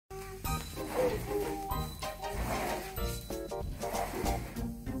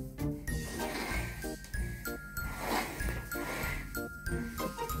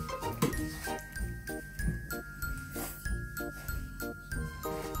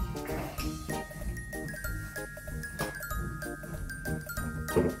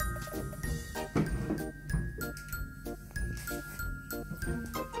AJ,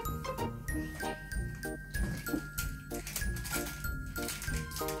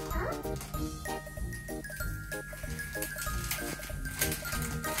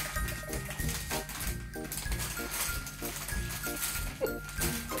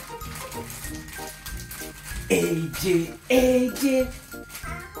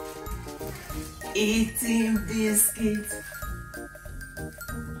 eating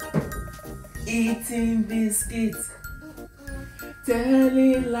biscuits,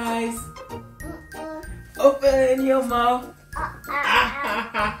 telling lies, open your mouth.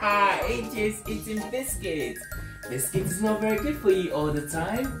 AJ's eating biscuits. Biscuits is not very good for you all the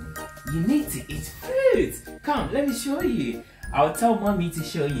time. You need to eat fruit. Come, let me show you. I'll tell mommy to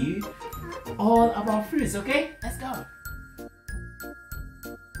show you all about fruits, okay? Let's go.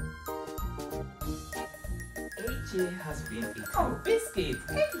 AJ has been eating biscuits.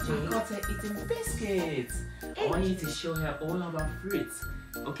 AJ got her eating biscuits. I want you to show her all about fruits,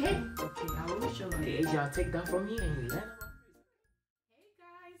 okay? Okay, I will show her. AJ, I'll take that from you and you learn about fruits. Hey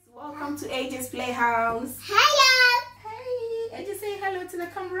guys, welcome to AJ's Playhouse. Hello. Hey, AJ, say hello to the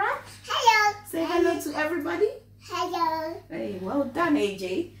camera. Hello. Say hello to everybody. Hello. Hey, well done,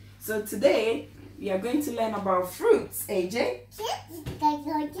 AJ. So today we are going to learn about fruits, AJ.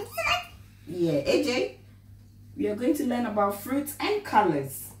 Yeah, AJ. We are going to learn about fruits and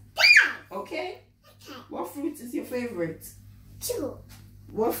colors. Okay? What fruit is your favorite? Two.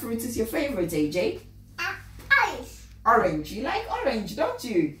 What fruit is your favorite, AJ? Orange. Orange. You like orange, don't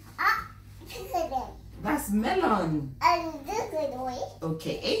you? That's melon. And this is way.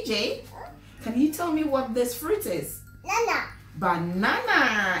 Okay, AJ. Can you tell me what this fruit is? Nana.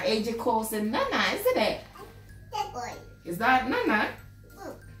 Banana. AJ calls it nana, isn't it? That boy. Is that nana?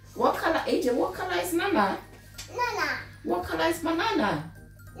 What color, AJ? What color is nana? Nana. What color is banana?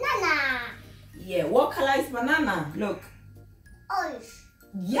 Nana. Yeah, what color is banana? Look. Orange.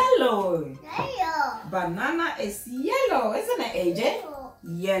 Yellow. Yellow. Banana is yellow, isn't it, AJ?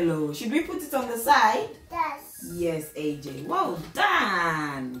 Yellow. Should we put it on the side? Yes. Yes, AJ. Well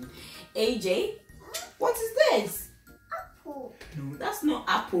done. AJ, what is this? Apple. No, that's not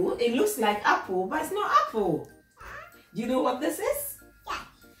apple. It looks like apple, but it's not apple. Do you know what this is? Yeah.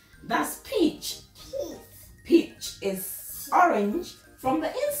 That's peach. Peach. Peach is orange from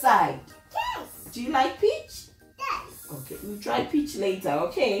the inside. Yes. Do you like peach? Yes. Okay, we'll try peach later,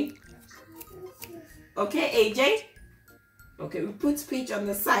 okay? Okay, AJ? Okay, we put peach on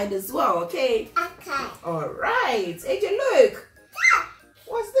the side as well, okay? Okay. Alright, AJ, look!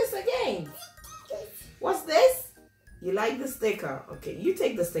 What's this again? What's this? You like the sticker? Okay, you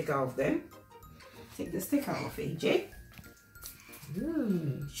take the sticker off then. Take the sticker off, AJ.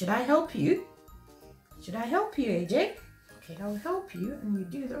 Should I help you? Should I help you, AJ? Okay, I'll help you and you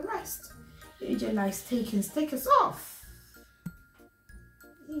do the rest. AJ likes taking stickers off.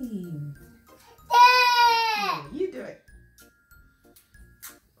 Yeah, you do it.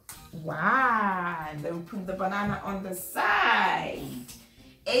 Wow, and then we put the banana on the side.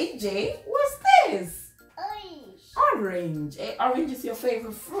 AJ, what's this? Orange. Orange. Orange is your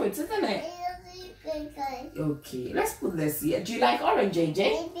favorite fruit, isn't it? Okay, let's put this here. Do you like orange, AJ?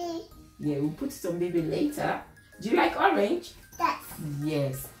 Baby. Yeah, we'll put it on baby later. Do you like orange? Yes.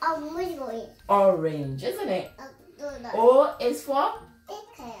 Yes. Orange. Orange, isn't it? O is for?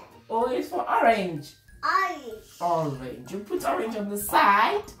 O is for orange. Orange. Orange. You put orange on the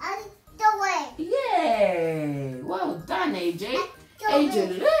side. And the way. Yeah. Well done, AJ.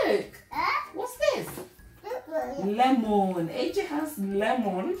 AJ, look. What's this? Lemon. AJ has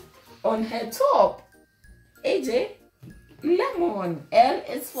lemon on her top. AJ, lemon. L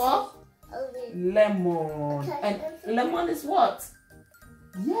is for lemon. And lemon is what?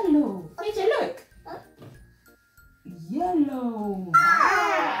 Yellow. AJ, look. Yellow.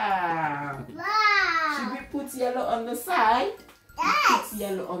 Wow. Should we put yellow on the side? Yes. Put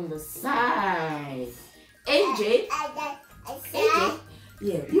yellow on the side. AJ. AJ.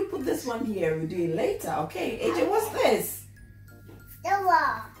 Yeah, you put this one here. We'll do it later, okay? AJ, what's this?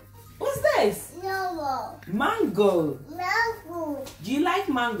 What's this? Mango. Mango. Do you like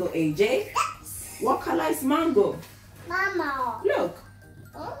mango, AJ? Yes. What color is mango? Mama. Look.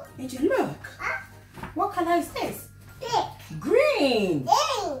 Huh? AJ, look. What color is this? Big. Green.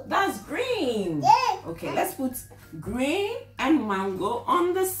 Ding. That's green. Ding. Okay, let's put green and mango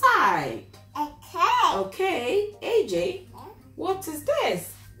on the side. Okay. Okay, AJ, what is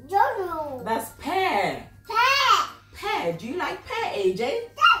this? Yellow. That's pear. Pear. Pear. Do you like pear, AJ? Yes.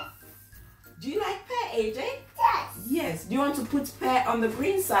 Do you like pear, AJ? Yes. Yes. Do you want to put pear on the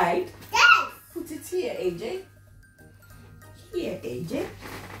green side? Yes. Put it here, AJ. here, AJ.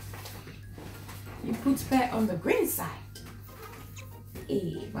 You put pear on the green side.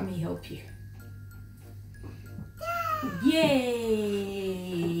 Hey, let me help you.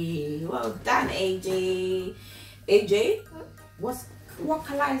 Yay! Well done, AJ. AJ, what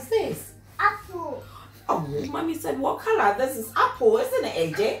color is this? Apple. Oh, mommy said what color? This is apple, isn't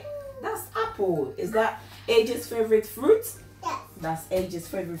it, AJ? That's apple. Is that AJ's favorite fruit? Yes. That's AJ's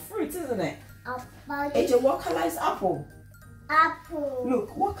favorite fruit, isn't it? Apple. AJ, what color is apple? Apple.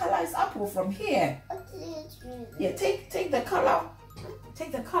 Look, what color is apple from here? Yeah, take the color.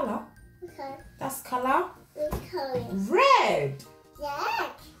 Take the color. Okay. That's color Okay. red. Yeah.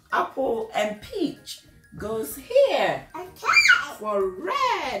 Apple and peach goes here Okay. for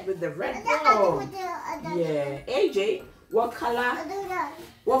red with the red ball. Yeah, AJ, what color?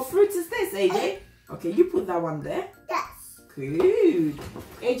 What fruit is this, AJ? Okay, you put that one there. Yes. Good.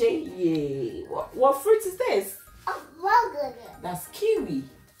 AJ, yeah. What fruit is this? A burger. That's kiwi.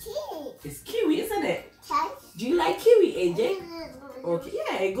 Tea. It's kiwi, isn't it? Okay. Do you like kiwi, AJ? Okay,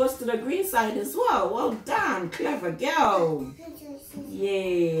 yeah, it goes to the green side as well. Well done, clever girl.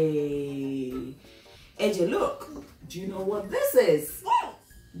 Yay. AJ, look. Do you know what this is? Yes.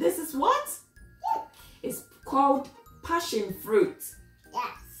 This is what? Yes. It's called passion fruit.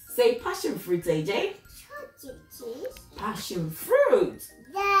 Yes. Say passion fruit, AJ. Cheese. Passion fruit.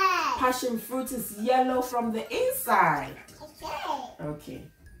 Yes. Passion fruit is yellow from the inside. Okay. Okay.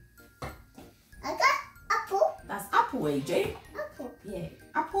 I got apple. That's apple, AJ. Apple. Yeah.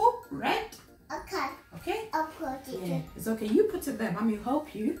 Apple, red. Okay. Okay? Apple. Yeah. It's okay. You put it there. Mommy will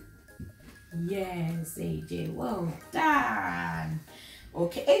help you. Yes, AJ. Well done.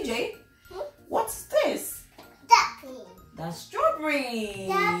 Okay, AJ. What's this? Ducky. That's strawberry.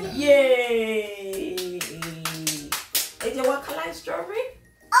 Strawberry. Yay. AJ, what color is strawberry?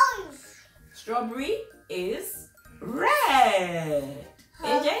 Orange. Strawberry is red.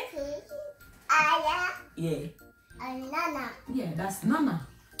 AJ? Aya. Yeah. Banana. Yeah, that's Nana.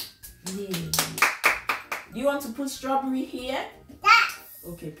 Yeah. Do you want to put strawberry here? Yes.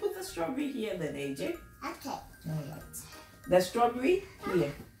 Okay, put the strawberry here then, AJ. Okay. Alright. The strawberry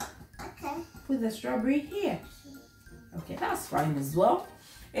here. Okay. Put the strawberry here. Okay, that's fine as well.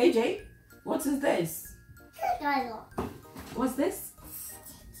 AJ, what is this? Yellow. What's this?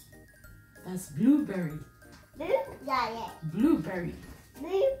 That's blueberry. Blue. Yellow. Blueberry.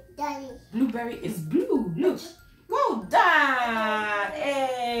 Blue. Yellow. Blueberry is blue. Look. Well done.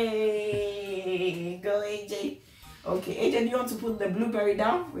 Hey. Go, AJ. Okay, AJ, do you want to put the blueberry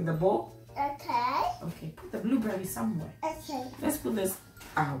down with the bowl? Okay. Okay, put the blueberry somewhere. Okay. Let's put this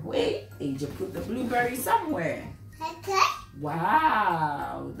away. AJ, put the blueberry somewhere. Okay.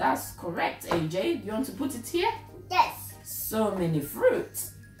 Wow, that's correct, AJ. Do you want to put it here? Yes. So many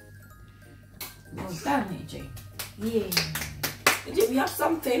fruits. Well done, AJ. Yeah. AJ, we have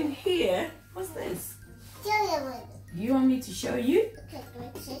something here. What's this? Yellow. Do you want me to show you? Okay.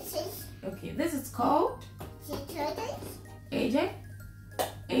 Okay, this is called AJ.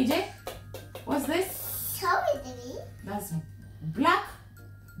 AJ, what's this? Strawberry. That's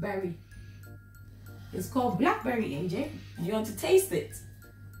blackberry. It's called blackberry, AJ. You want to taste it?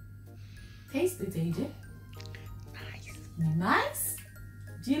 Taste it, AJ. Nice. Nice?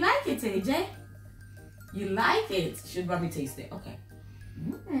 Do you like it, AJ? You like it? Should mommy taste it? Okay.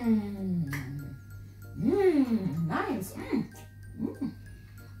 Nice.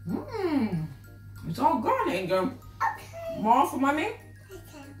 It's all gone, AJ. Okay. More for mommy?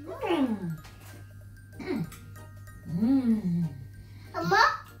 Okay. Mama?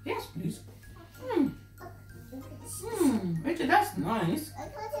 Yes, please. Richard, that's nice.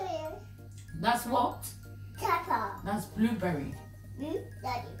 That's what? Pepper. That's blueberry. Blue.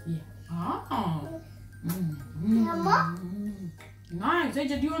 Yellow. Yeah. Ah. Mama? Nice. AJ,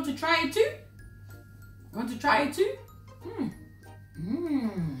 do you want to try it too? Want to try it too?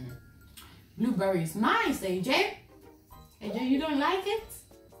 Blueberry is nice, AJ. AJ, you don't like it?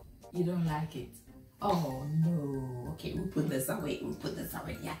 You don't like it? Oh no. Okay, we'll put this away. We'll put this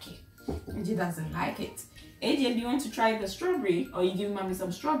away. Yucky. AJ doesn't like it. AJ, do you want to try the strawberry? Or you give mommy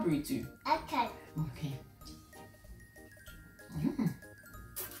some strawberry too? Okay. Okay.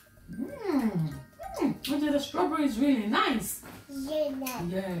 AJ, the strawberry is really nice. Yeah.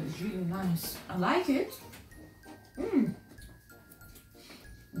 Yeah, it's really nice. I like it.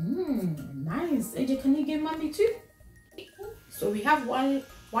 Nice. AJ, can you give mommy two? So we have one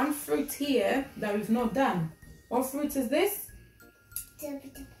fruit here that we've not done. What fruit is this?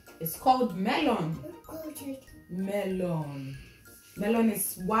 It's called melon. Melon. Melon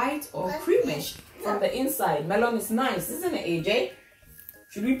is white or creamish from the inside. Melon is nice, isn't it, AJ?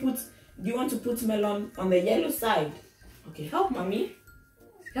 Do you want to put melon on the yellow side? Okay, help mommy.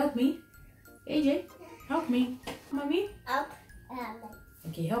 Help me. AJ, help me. Mommy. Up.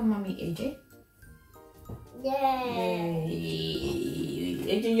 Okay, help mommy, AJ. Yay.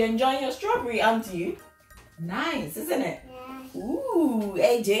 Yay. AJ, you enjoying your strawberry, aren't you? Nice, isn't it? Yeah. Ooh,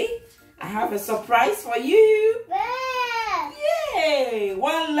 AJ, I have a surprise for you. Yeah. Yay!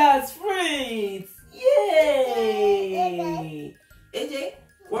 One last fruit. Yay! AJ,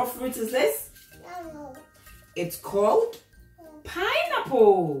 what fruit is this? No. It's called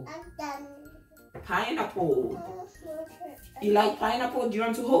pineapple. I'm done. Pineapple. You like pineapple? Do you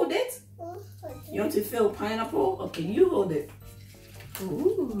want to hold it? You want to feel pineapple? Okay, you hold it.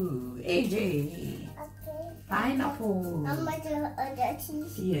 Ooh, AJ. Okay. Pineapple. I'm going to do other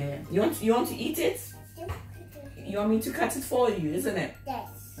cheese. Yeah. You want to eat it? You want me to cut it for you, isn't it? Yes.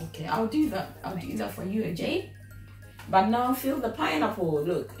 Okay, I'll do that. I'll do that for you, AJ. But now feel the pineapple.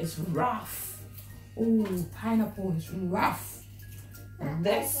 Look, it's rough. Ooh, pineapple is rough. And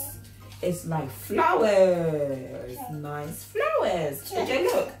this is like flowers. Nice flowers. AJ,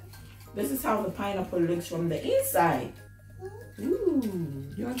 look. This is how the pineapple looks from the inside. Ooh,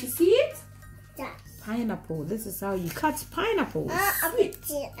 you want to see it? Yes. Pineapple. This is how you cut pineapples. I'm Sweet.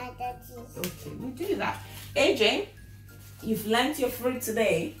 other cheese. Okay, we'll do that. AJ, you've learnt your fruit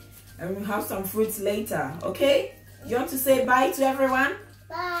today, and we'll have some fruits later, okay? You want to say bye to everyone?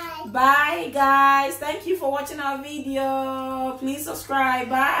 Bye. Bye, guys. Thank you for watching our video. Please subscribe.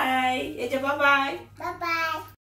 Bye. AJ, bye-bye. Bye-bye.